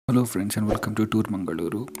Hello friends and welcome to Tour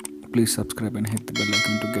Mangaluru. Please subscribe and hit the bell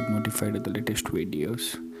icon to get notified of the latest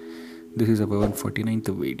videos. This is our 149th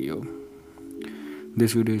video.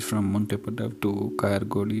 This video is from Montepadavu to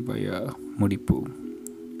Kayargoli via Mudipu.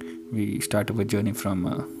 We start our journey from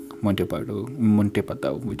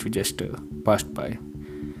Montepadavu, which we just passed by,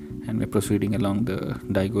 and we're proceeding along the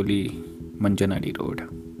Daigoli-Manganadi road.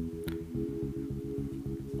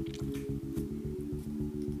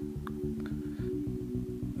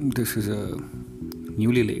 This is a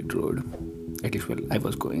newly laid road, at least I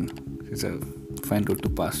was going. It's a fine road to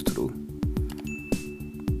pass through.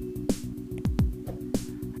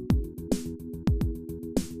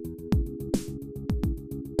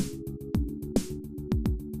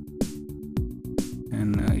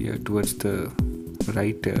 And here towards the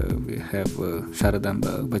right we have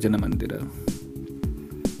Sharadamba Bhajana Mandira.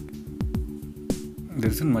 There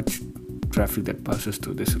isn't much traffic that passes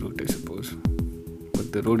through this route, I suppose.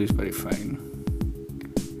 The road is very fine,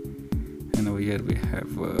 and over here we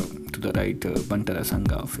have to the right Bantara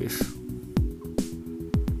Sangha office.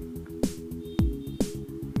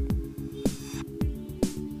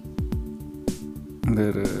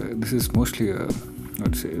 This is mostly a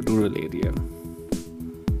rural area.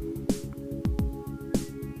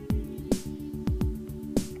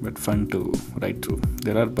 But fun to ride through.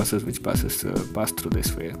 There are buses which pass through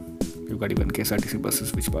this way. You've got even KSRTC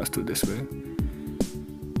buses which pass through this way.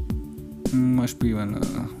 Must be even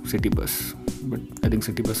a city bus, but I think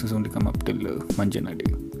city buses only come up till Manganady,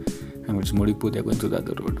 and it's Mudipu, they're going to the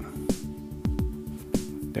other road,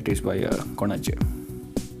 that is by Konaje.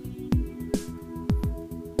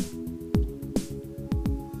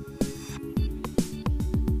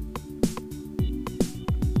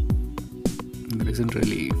 There isn't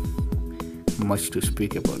really much to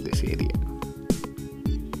speak about this area.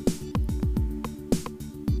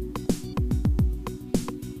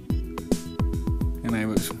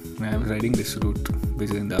 When I was riding this route,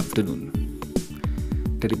 which is in the afternoon,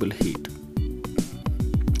 terrible heat.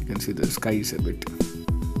 You can see the sky is a bit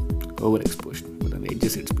overexposed, but on the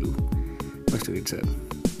edges it's blue. But still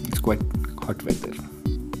it's quite hot weather.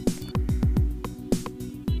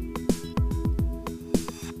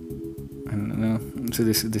 And so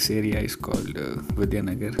this area is called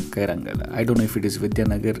Vidyanagara Kairangala. I don't know if it is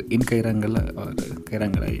Vidyanagar in Kairangala or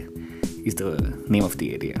Kairangala is the name of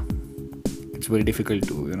the area. It's very difficult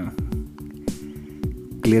to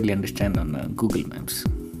clearly understand on Google Maps,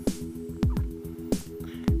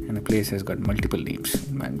 and the place has got multiple names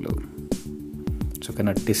in Mangalore, so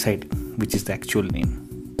cannot decide which is the actual name.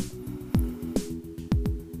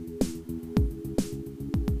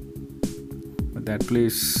 But that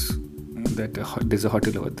place, there's a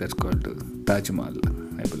hotel over there called Taj Mahal,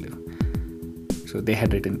 I believe. So they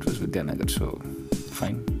had written it was Vidyanagar, so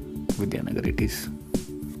fine, Vidyanagar it is.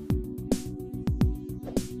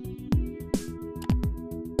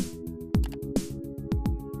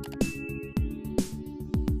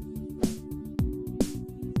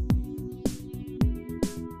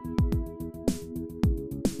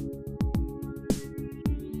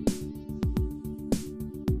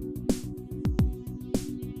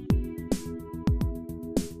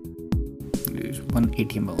 There's one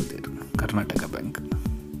ATM out there, Karnataka Bank.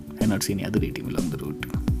 I have not seen any other ATM along the route.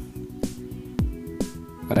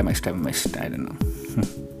 But I must have missed, I don't know.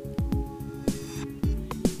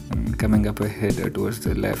 And coming up ahead towards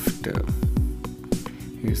the left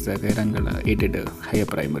is the Kairangala aided higher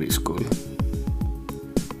primary school.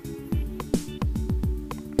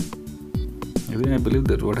 I believe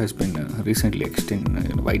the road has been recently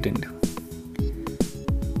widened.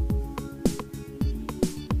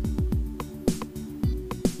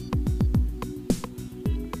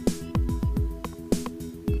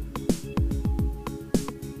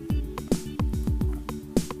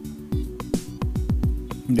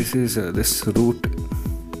 This is this route.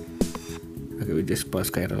 Okay, we just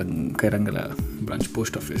passed Kairangala branch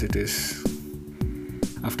post office. It is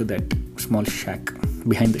after that small shack,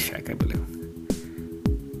 behind the shack, I believe.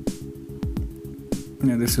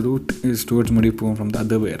 Yeah, this route is towards Mudipu from the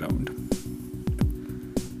other way around.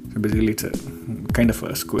 So basically it's a kind of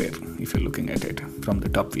a square if you're looking at it from the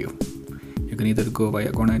top view. You can either go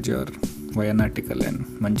via Konaje or via Natekal and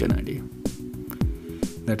Manganady.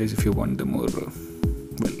 That is if you want the more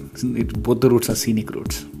both the routes are scenic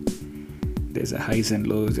routes. There's a highs and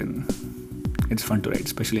lows, and it's fun to ride,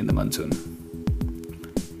 especially in the monsoon.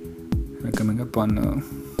 We're coming up on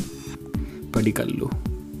Padikallu.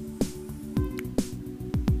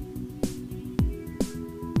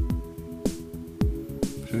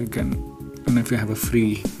 So you can, and if you have a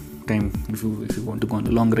free time, if you want to go on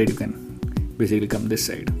a long ride, you can basically come this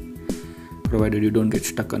side. provided you don't get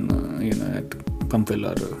stuck on at Pampil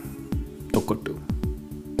or Tokkottu.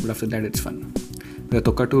 But after that it's fun. The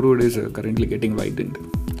Tokkottu road is currently getting widened.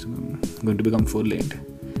 It's going to become 4-laned.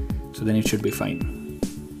 So then it should be fine.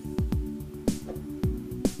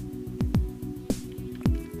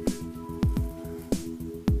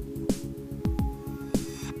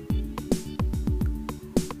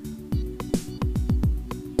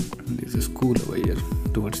 There's a school over here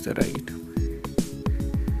towards the right.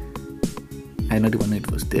 I didn't even know it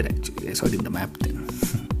was there actually. I saw it in the map then.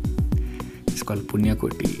 It's called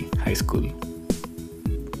Punyakoti High School.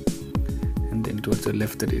 And then towards the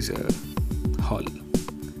left there is a hall.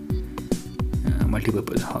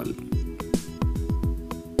 Multi-purpose hall.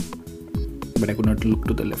 But I could not look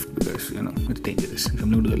to the left because it's dangerous. If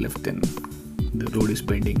I'm looking to the left then the road is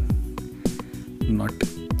bending. Not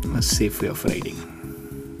a safe way of riding.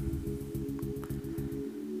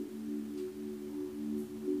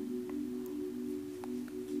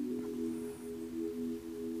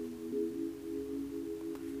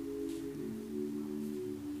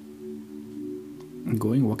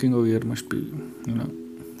 Walking over here must be,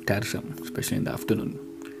 tiresome, especially in the afternoon.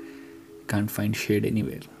 Can't find shade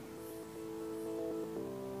anywhere.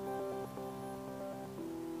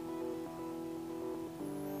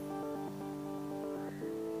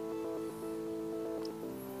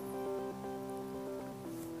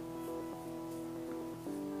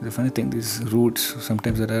 The funny thing, these routes,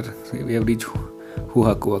 sometimes we have reached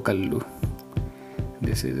Hoohakuva Kallu.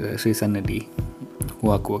 This is Nadi.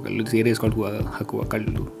 Hoohakuva Kallu. This area is called Hoohakuva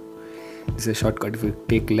Kallu. This is a shortcut. If you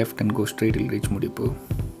take left and go straight, you'll reach Mudipu.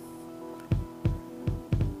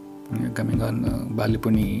 You're coming on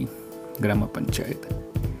Balepuni Grama Panchayat.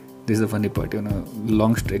 This is the funny part.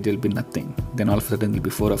 Long stretch there will be nothing. Then all of a sudden there will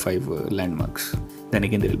be 4 or 5 landmarks. Then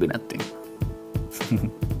again there will be nothing.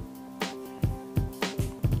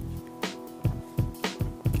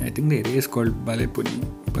 I think the area is called Balepuni,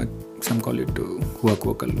 but some call it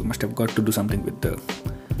Hoohakuva Kallu. Must have got to do something with the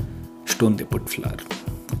stone they put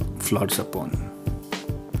flowers upon.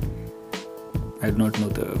 I do not know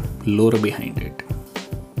the lore behind it,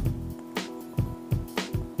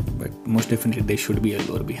 but most definitely there should be a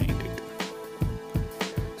lore behind it.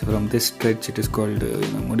 So from this stretch it is called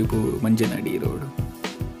Mudipu-Mananady road.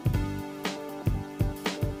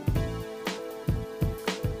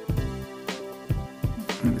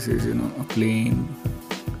 And this is a plain,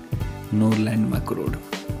 no landmark road.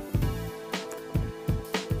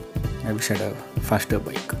 I wish I had a faster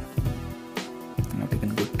bike.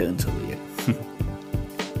 Taken good turns over here.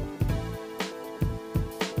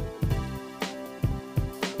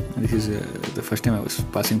 This is the first time I was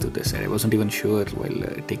passing through this side. I wasn't even sure while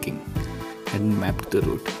taking. I hadn't mapped the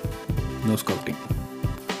route. No scouting.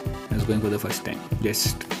 I was going for the first time.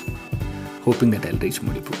 Just hoping that I'll reach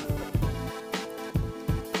Mudipu.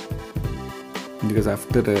 Because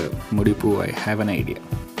after Mudipu, I have an idea.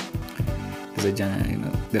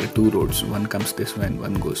 There are 2 roads. One comes this way and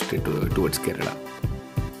one goes straight towards Kerala.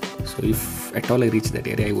 So if at all I reach that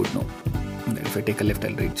area, I would know that if I take a left,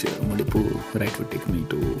 I'll reach Mudipu. Right would take me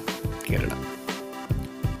to Kerala.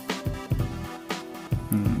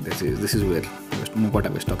 This is where what I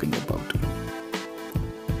was talking about.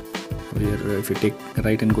 Where if you take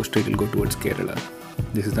right and go straight, you'll go towards Kerala.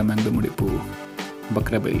 This is the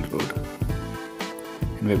Mangalore-Mudipu-Bakrabail road.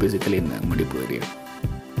 And we're basically in the Mudipu area.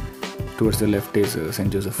 Towards the left is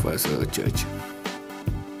St. Joseph's church.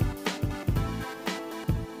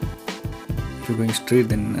 If you're going straight,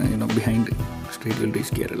 then behind straight will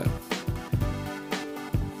reach Kerala.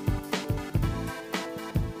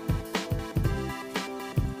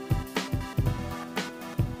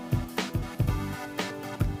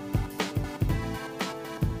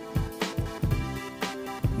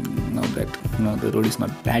 Now the road is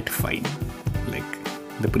not that fine like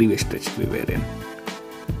the previous stretch we were in.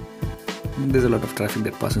 There's a lot of traffic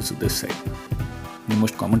that passes to this side. The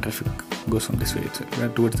most common traffic goes from this way itself.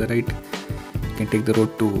 Towards the right, you can take the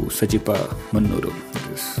road to Saipamunnur. It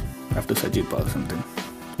is after Sajipa or something.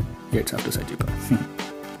 Yeah, it's after Sajipa.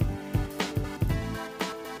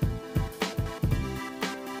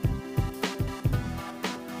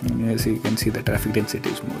 Yes, you can see the traffic density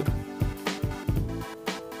is more.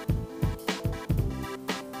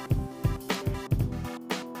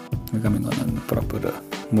 We're coming on a proper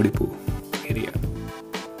Mudipu area.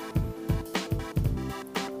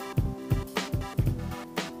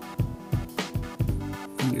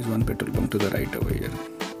 There's one petrol pump to the right over here.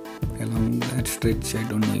 Along that stretch, I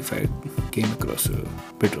don't know if I came across a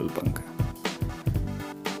petrol bunk.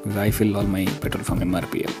 Because I fill all my petrol from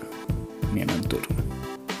MRPL near Mangaluru.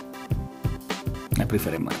 I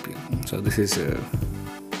prefer MRPL. So this is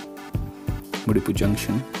Mudipu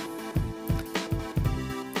Junction,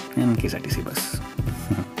 and KSRTC bus,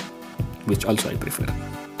 which also I prefer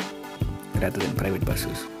rather than private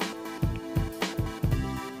buses.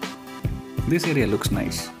 This area looks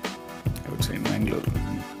nice, I would say, in Mangalore.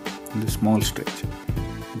 The small stretch,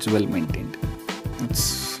 it's well maintained.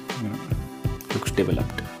 It's looks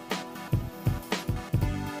developed,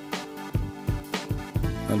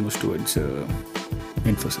 almost towards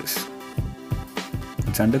Infosys.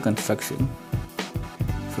 It's under construction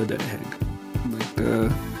further ahead, but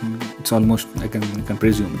it's almost, I can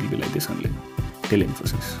presume it will be like this only till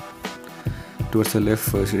Infosys. Towards the left,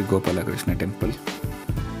 Sri Gopala Krishna temple.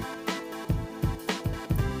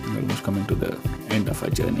 We're almost coming to the end of our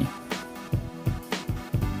journey.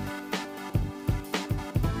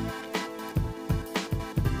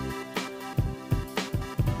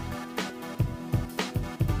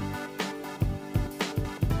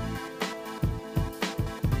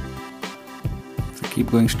 Keep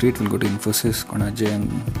going straight, we'll go to Infosys, Konaje and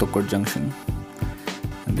Mudipu Junction,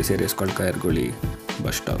 and this area is called Kayargoli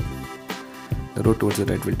bus stop. The road towards the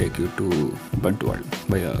right will take you to Bantuwal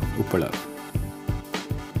via Uppala.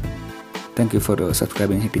 Thank you for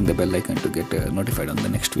subscribing, hitting the bell icon to get notified on the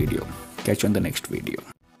next video. Catch you on the next video.